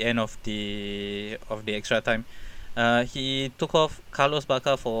before the end of the extra time. He took off Carlos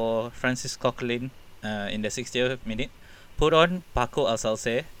Bacca for Francis Coquelin in the 60th minute, put on Paco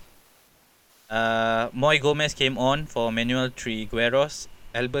Alsalce. Moy Gomez came on for Manuel Trigueros.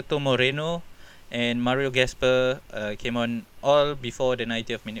 Alberto Moreno and Mario Gasper came on all before the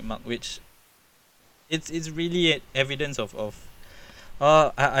 90th minute mark, which it's really evidence of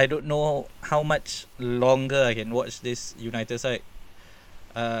I don't know how much longer I can watch this United side.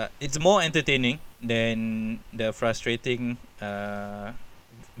 It's more entertaining than the frustrating Van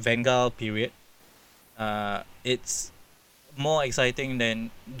Gaal period. It's more exciting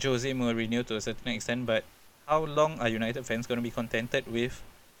than Jose Mourinho to a certain extent, but how long are United fans going to be contented with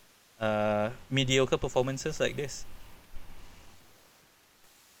mediocre performances like this?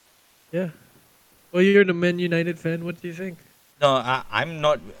 Yeah. Well, you're the Man United fan. What do you think? No, I'm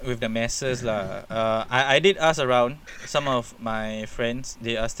not with the masses lah. I did ask around some of my friends.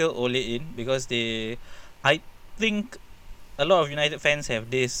 They are still Ole in because I think a lot of United fans have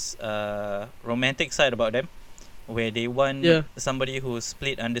this romantic side about them, where they want Yeah. somebody who's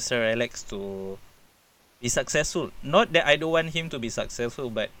played under Sir Alex to be successful. Not that I don't want him to be successful,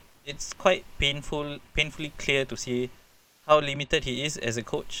 but it's quite painfully clear to see how limited he is as a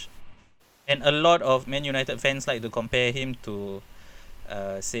coach. And a lot of Man United fans like to compare him to,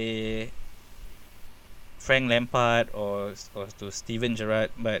 say, Frank Lampard or to Steven Gerrard,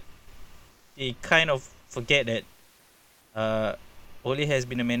 but they kind of forget that Ole has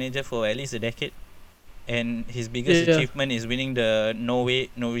been a manager for at least a decade, and his biggest Yeah. achievement is winning the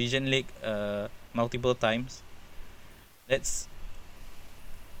Norwegian League multiple times. That's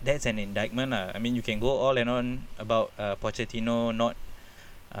an indictment lah. I mean, you can go all and on about Pochettino not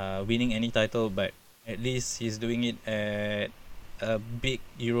winning any title, but at least he's doing it at a big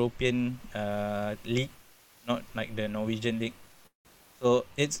European league, not like the Norwegian league. So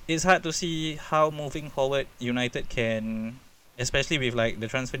it's hard to see how moving forward United can, especially with like the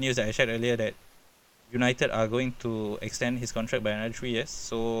transfer news that I shared earlier, that United are going to extend his contract by another 3 years.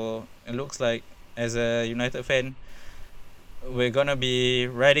 So it looks like, as a United fan, we're gonna be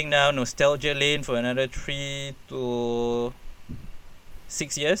riding down nostalgia lane for another 3 to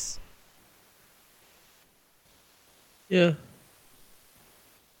 6 years. Yeah.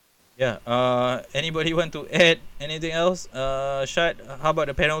 Yeah. Anybody want to add anything else? Shad, how about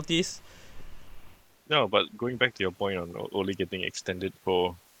the penalties? No, but going back to your point on Ole getting extended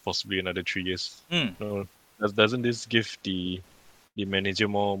for possibly another 3 years, Hmm. no, doesn't this give the manager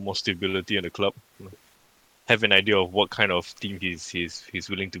more stability in the club? Have an idea of what kind of team he's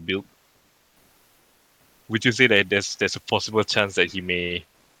willing to build? Would you say that there's a possible chance that he may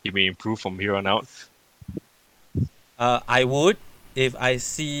improve from here on out? I would, if I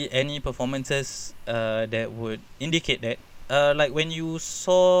see any performances that would indicate that. Like when you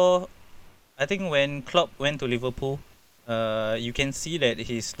saw, I think when Klopp went to Liverpool, you can see that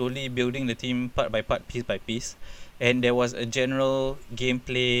he's slowly building the team part by part, piece by piece, and there was a general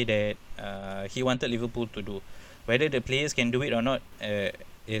gameplay that he wanted Liverpool to do. Whether the players can do it or not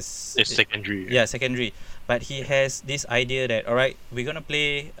is It's secondary. yeah, secondary. But he has this idea that, all right, we're gonna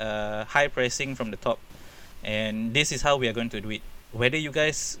play high pressing from the top, and this is how we are going to do it. Whether you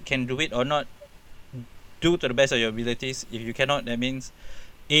guys can do it or not, do to the best of your abilities. If you cannot, that means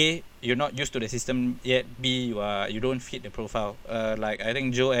A, you're not used to the system yet. B, you don't fit the profile. Like I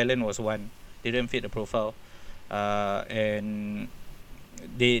think Joe Allen was one, didn't fit the profile, and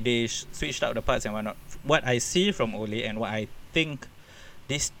they switched out the parts and whatnot. What I see from Ole and what I think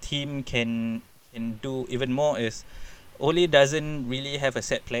this team can do even more is, Ole doesn't really have a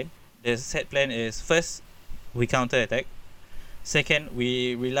set plan. The set plan is, first, we counter attack. Second,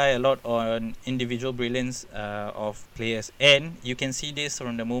 we rely a lot on individual brilliance of players, and you can see this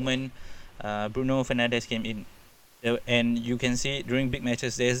from the moment Bruno Fernandes came in. And you can see during big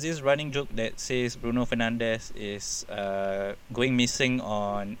matches, there's this running joke that says Bruno Fernandes is going missing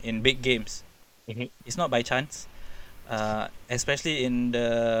in big games. Mhm. It's not by chance, especially in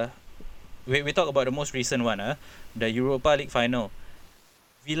the we talk about the most recent one, the Europa League final.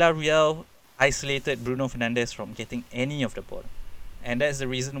 Villarreal isolated Bruno Fernandes from getting any of the ball, and that's the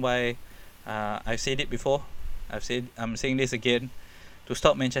reason why I've said it before. I'm saying this again. To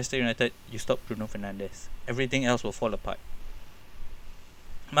stop Manchester United, you stop Bruno Fernandes. Everything else will fall apart.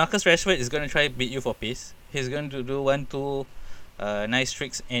 Marcus Rashford is going to try to beat you for pace. He's going to do 1-2 nice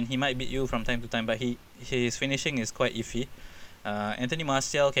tricks, and he might beat you from time to time, but his finishing is quite iffy. Anthony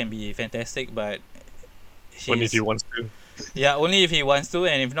Martial can be fantastic, but Only if he wants to. yeah, only if he wants to,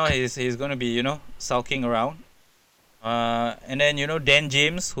 and if not, he's going to be sulking around. And then Dan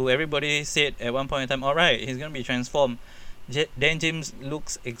James, who everybody said at one point in time, all right, he's going to be transformed. Dan James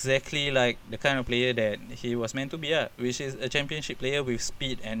looks exactly like the kind of player that he was meant to be, which is a championship player with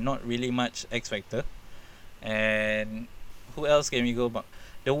speed and not really much X factor. And who else can we go about?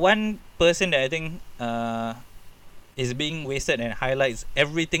 The one person that I think is being wasted and highlights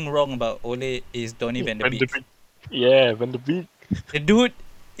everything wrong about Ole is Donny van der Beek. Yeah, Van der Beek. The dude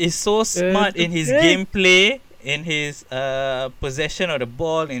is so smart in his gameplay, in his possession of the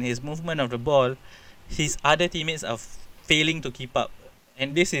ball, in his movement of the ball. His other teammates are failing to keep up,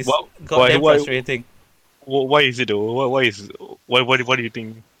 and this is goddamn frustrating. Why is it though? Why do you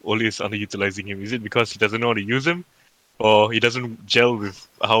think Ole is underutilizing him? Is it because he doesn't know how to use him, or he doesn't gel with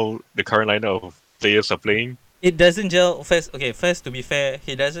how the current lineup of players are playing? It doesn't gel. First, to be fair,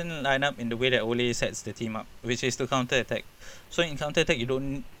 he doesn't line up in the way that Ole sets the team up, which is to counter attack. So in counter attack, you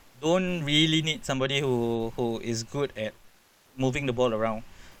don't really need somebody who is good at moving the ball around.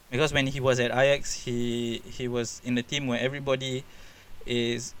 Because when he was at Ajax, he was in a team where everybody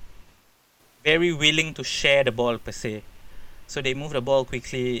is very willing to share the ball per se. So they move the ball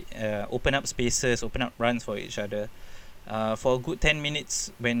quickly, open up spaces, open up runs for each other. For a good 10 minutes,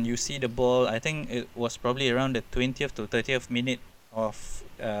 when you see the ball, I think it was probably around the 20th to 30th minute of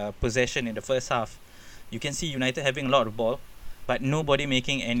possession in the first half, you can see United having a lot of ball, but nobody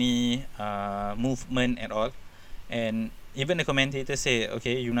making any movement at all. And even the commentators say,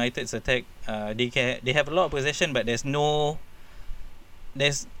 okay, United's attack, they have a lot of possession, but is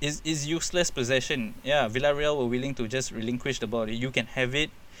useless possession. Yeah, Villarreal were willing to just relinquish the ball. You can have it,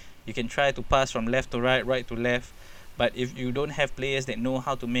 you can try to pass from left to right, right to left, but if you don't have players that know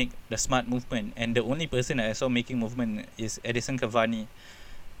how to make the smart movement, and the only person that I saw making movement is Edison Cavani,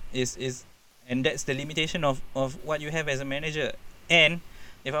 and that's the limitation of what you have as a manager. And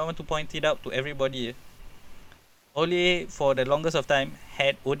if I want to point it out to everybody, Ole, for the longest of time,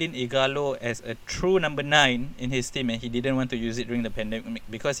 had Odin Igalo as a true number 9 in his team, and he didn't want to use it during the pandemic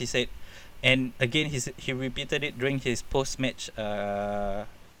because he said, and again he repeated it during his post-match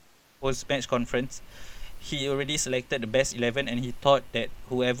conference, he already selected the best 11, and he thought that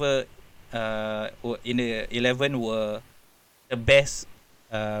whoever in the 11 were the best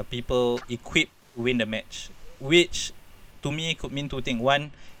people equipped to win the match, which to me could mean two things.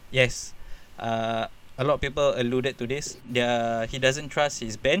 One, yes, a lot of people alluded to this. He doesn't trust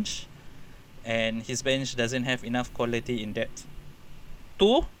his bench, and his bench doesn't have enough quality in depth.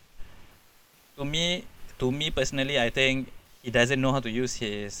 Two, to me personally, I think he doesn't know how to use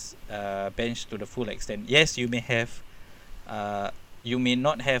his bench to the full extent. Yes, you may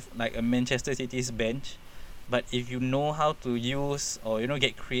not have like a Manchester City's bench, but if you know how to use, or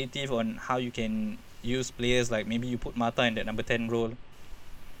get creative on how you can use players, like maybe you put Mata in that number 10 role,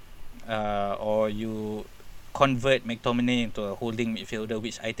 or you convert McTominay into a holding midfielder,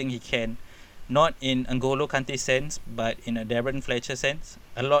 which I think he can, not in N'Golo Kante's sense, but in a Darren Fletcher sense.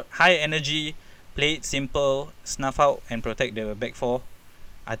 A lot high energy, play it simple, snuff out and protect the back four.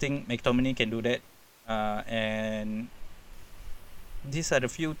 I think McTominay can do that, and these are the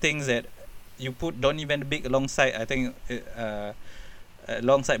few things that you put Donny van de Beek alongside. I think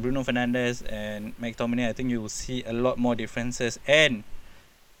alongside Bruno Fernandes and McTominay, I think you will see a lot more differences and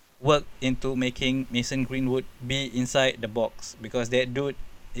work into making Mason Greenwood be inside the box, because that dude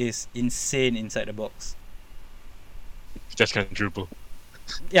is insane inside the box. Just can't dribble.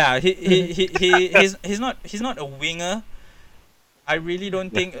 Yeah, he's not a winger. I really don't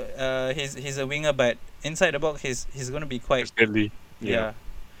think he's a winger, but inside the box he's gonna be quite deadly. Yeah.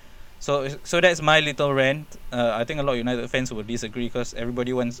 So that's my little rant. I think a lot of United fans will disagree because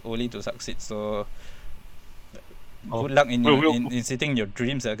everybody wants Ole to succeed. So good luck in sitting your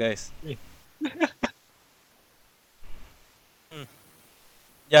dreams, guys.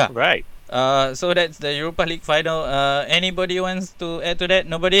 Yeah. Right. So that's the Europa League final. Anybody wants to add to that?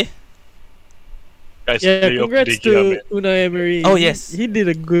 Nobody? Guys, Yeah, congrats to Unai Emery. Oh, yes. He did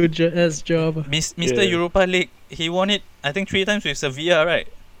a good job. Mr. Europa League. He won it, I think, 3 times with Sevilla, right?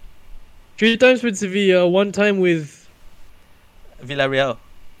 3 times with Sevilla, 1 time with Villarreal.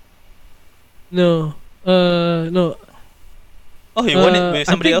 No. No. Oh, he won it with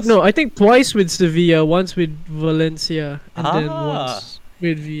somebody else. No, I think twice with Sevilla, once with Valencia, and then Ah. once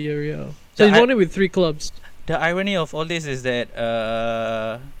with Villarreal. The So he I- won it with 3 clubs. The irony of all this is that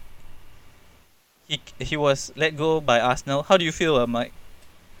he was let go by Arsenal. How do you feel, Mike?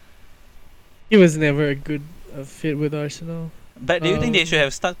 He was never a good fit with Arsenal. But do you think they Um, should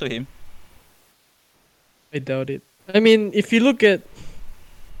have stuck to him? I doubt it. I mean, if you look at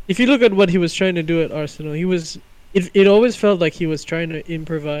what he was trying to do at Arsenal, it always felt like he was trying to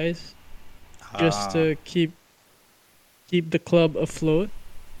improvise just Ah. to keep the club afloat.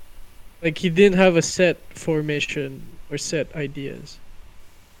 Like he didn't have a set formation or set ideas.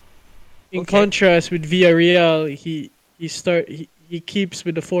 In Okay. contrast with Villarreal, he keeps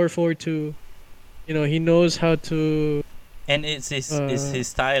with the 4-4-2. You know, he knows how to. And it's his Uh,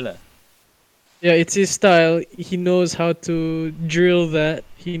 style. Yeah, it's his style. He knows how to drill that.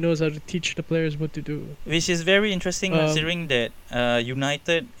 He knows how to teach the players what to do. Which is very interesting Um, considering that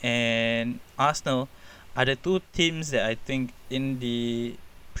United and Arsenal are the two teams that I think in the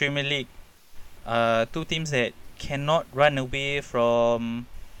Premier League, two teams that cannot run away from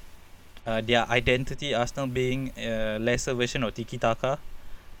their identity. Arsenal being a lesser version of tiki taka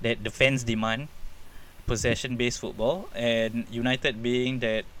that the fans demand, possession based football, and United being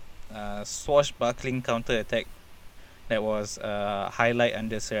that swashbuckling counter attack that was highlight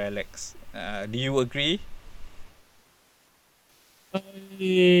under Sir Alex. Do you agree?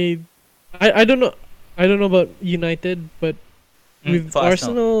 I don't know. I don't know about United, but with For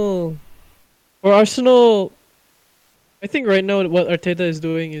Arsenal, for Arsenal, I think right now what Arteta is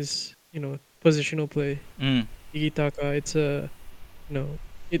doing is positional play, Mm. tiki taka. It's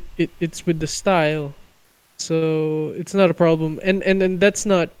it's with the style, so it's not a problem. And that's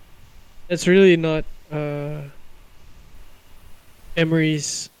really not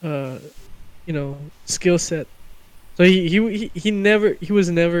Emery's skill set. So he was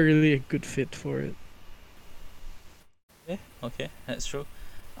never really a good fit for it. Okay, that's true.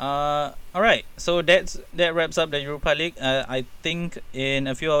 All right. So that wraps up the Europa League. I think in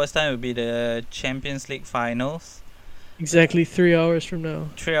a few hours' time will be the Champions League finals. Exactly 3 hours from now.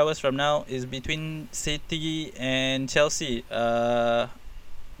 3 hours from now is between City and Chelsea. Do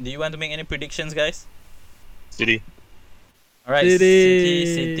you want to make any predictions, guys? City. All right, City.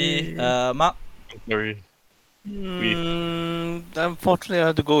 City. Mark. Sorry. Unfortunately, I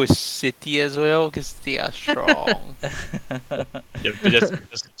have to go with City as well because they are strong. Yeah, but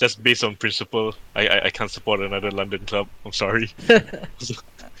just based on principle, I can't support another London club. I'm sorry.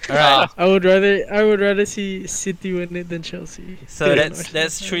 All right. I would rather see City win it than Chelsea. So Yeah,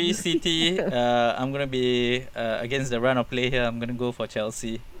 that's 3 City. I'm gonna be against the run of play here. I'm gonna go for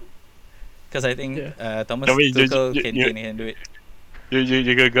Chelsea because I think Thomas I mean, Tuchel you- can do it.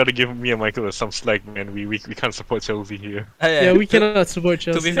 You gotta give me and Michael some slack, man. We can't support Chelsea here. Yeah, we cannot support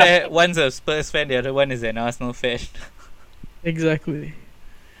To Chelsea. be fair, one's a Spurs fan, the other one is an Arsenal fan. Exactly.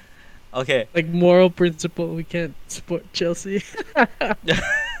 Okay. Like moral principle, we can't support Chelsea.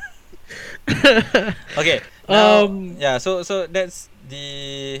 Okay. Now, Um, so that's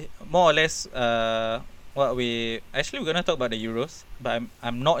the more or less what we're gonna talk about the Euros, but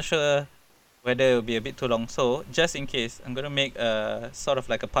I'm not sure whether it'll be a bit too long. So just in case, I'm gonna make a sort of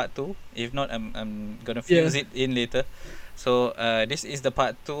like a part 2. If not, I'm gonna fuse it in later. So this is the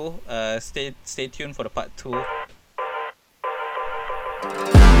part 2. Stay tuned for the part 2.